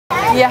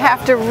You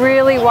have to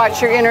really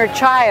watch your inner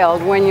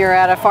child when you're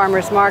at a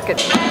farmer's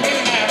market.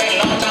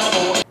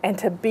 And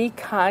to be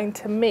kind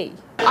to me.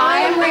 I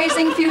am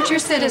raising future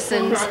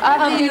citizens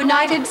of the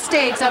United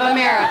States of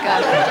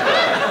America.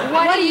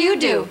 What do you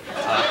do?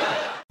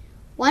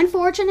 One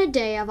fortunate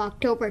day of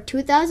October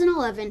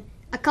 2011,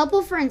 a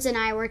couple friends and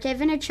I were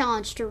given a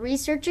challenge to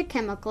research a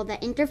chemical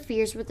that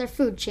interferes with our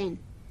food chain.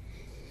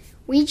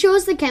 We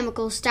chose the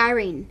chemical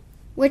styrene,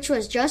 which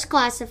was just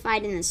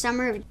classified in the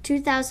summer of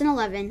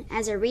 2011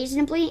 as a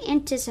reasonably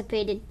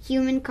anticipated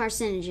human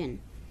carcinogen.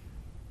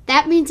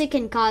 That means it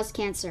can cause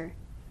cancer.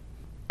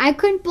 I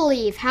couldn't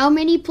believe how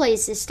many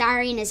places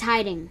styrene is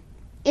hiding.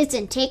 It's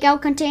in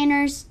takeout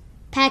containers,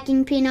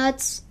 packing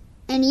peanuts,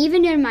 and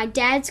even in my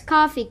dad's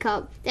coffee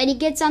cup that he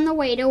gets on the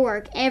way to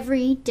work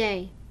every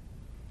day.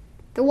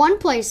 The one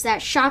place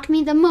that shocked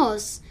me the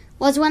most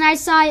was when I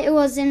saw it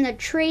was in the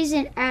trays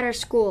at our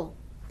school.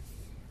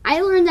 I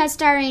learned that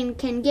styrene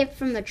can get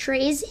from the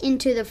trays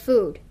into the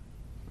food.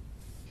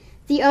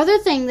 The other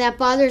thing that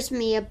bothers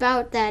me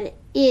about that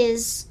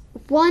is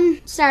one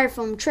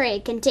styrofoam tray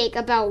can take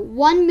about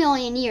 1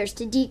 million years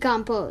to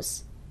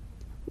decompose.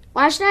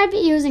 Why should I be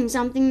using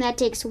something that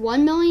takes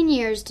 1 million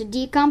years to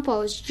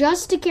decompose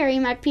just to carry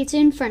my pizza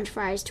and french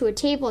fries to a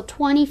table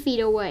 20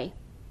 feet away?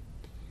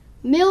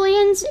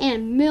 Millions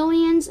and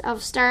millions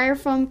of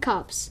styrofoam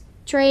cups,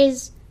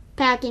 trays,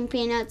 packing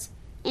peanuts,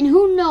 and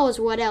who knows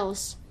what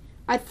else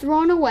are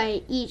thrown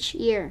away each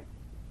year.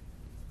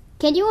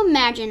 Can you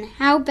imagine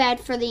how bad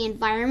for the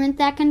environment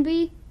that can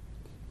be?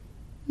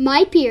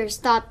 My peers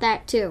thought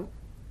that too.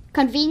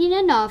 Convenient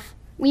enough,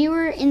 we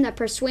were in the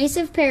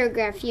persuasive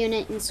paragraph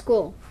unit in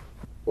school.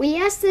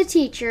 We asked the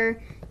teacher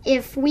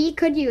if we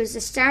could use the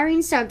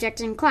styrene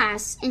subject in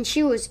class, and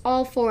she was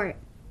all for it.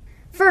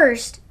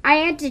 First, I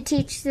had to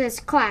teach this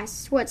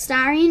class what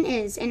styrene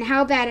is and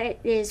how bad it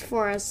is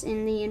for us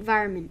in the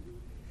environment.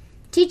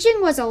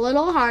 Teaching was a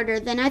little harder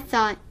than I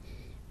thought,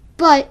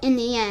 but in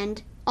the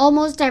end,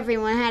 almost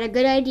everyone had a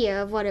good idea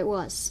of what it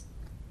was.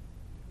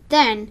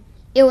 Then,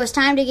 it was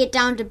time to get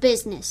down to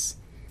business.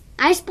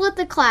 I split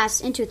the class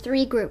into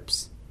 3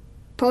 groups: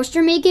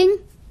 poster making,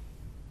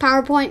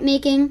 PowerPoint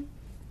making,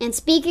 and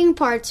speaking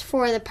parts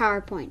for the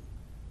PowerPoint.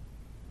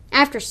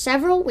 After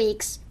several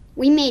weeks,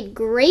 we made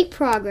great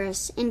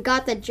progress and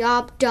got the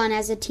job done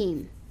as a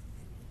team.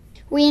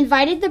 We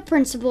invited the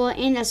principal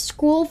and the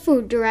school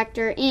food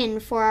director in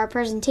for our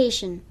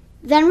presentation.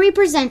 Then we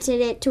presented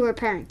it to our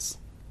parents.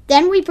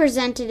 Then we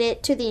presented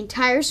it to the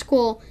entire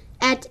school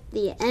at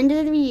the end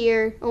of the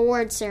year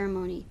award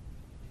ceremony.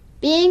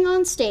 Being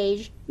on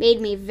stage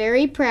made me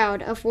very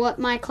proud of what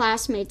my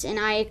classmates and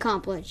I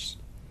accomplished.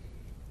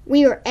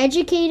 We were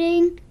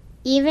educating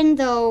even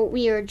though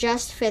we were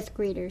just 5th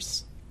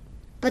graders.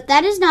 But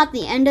that is not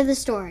the end of the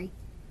story.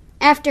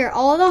 After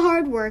all the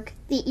hard work,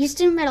 the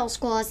Easton Middle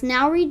School has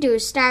now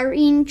reduced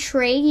styrene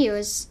tray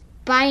use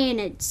by an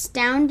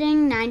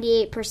astounding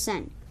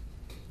 98%.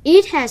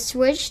 It has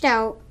switched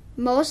out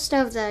most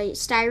of the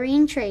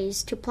styrene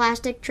trays to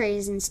plastic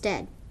trays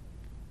instead.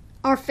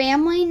 Our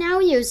family now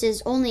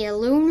uses only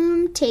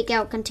aluminum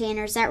takeout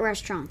containers at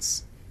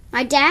restaurants.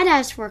 My dad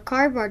asks for a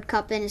cardboard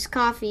cup in his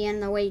coffee on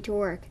the way to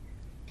work.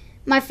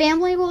 My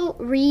family will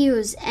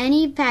reuse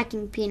any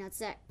packing peanuts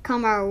that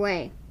come our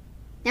way.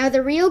 Now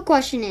the real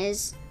question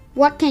is,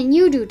 what can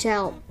you do to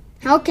help?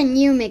 How can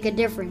you make a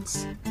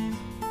difference?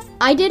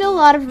 I did a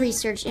lot of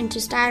research into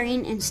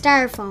styrene and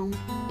styrofoam,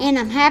 and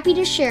I'm happy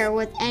to share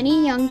with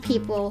any young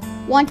people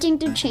wanting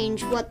to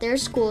change what their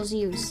schools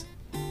use.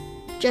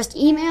 Just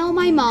email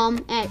my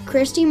mom at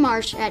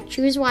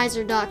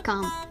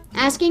christymarsh@choosewiser.com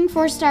asking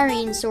for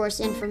styrene source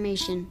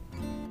information.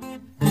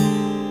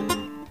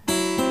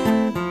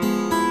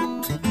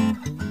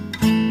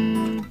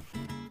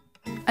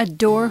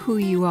 Adore who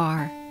you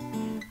are.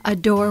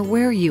 Adore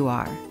where you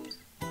are.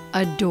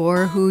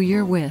 Adore who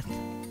you're with.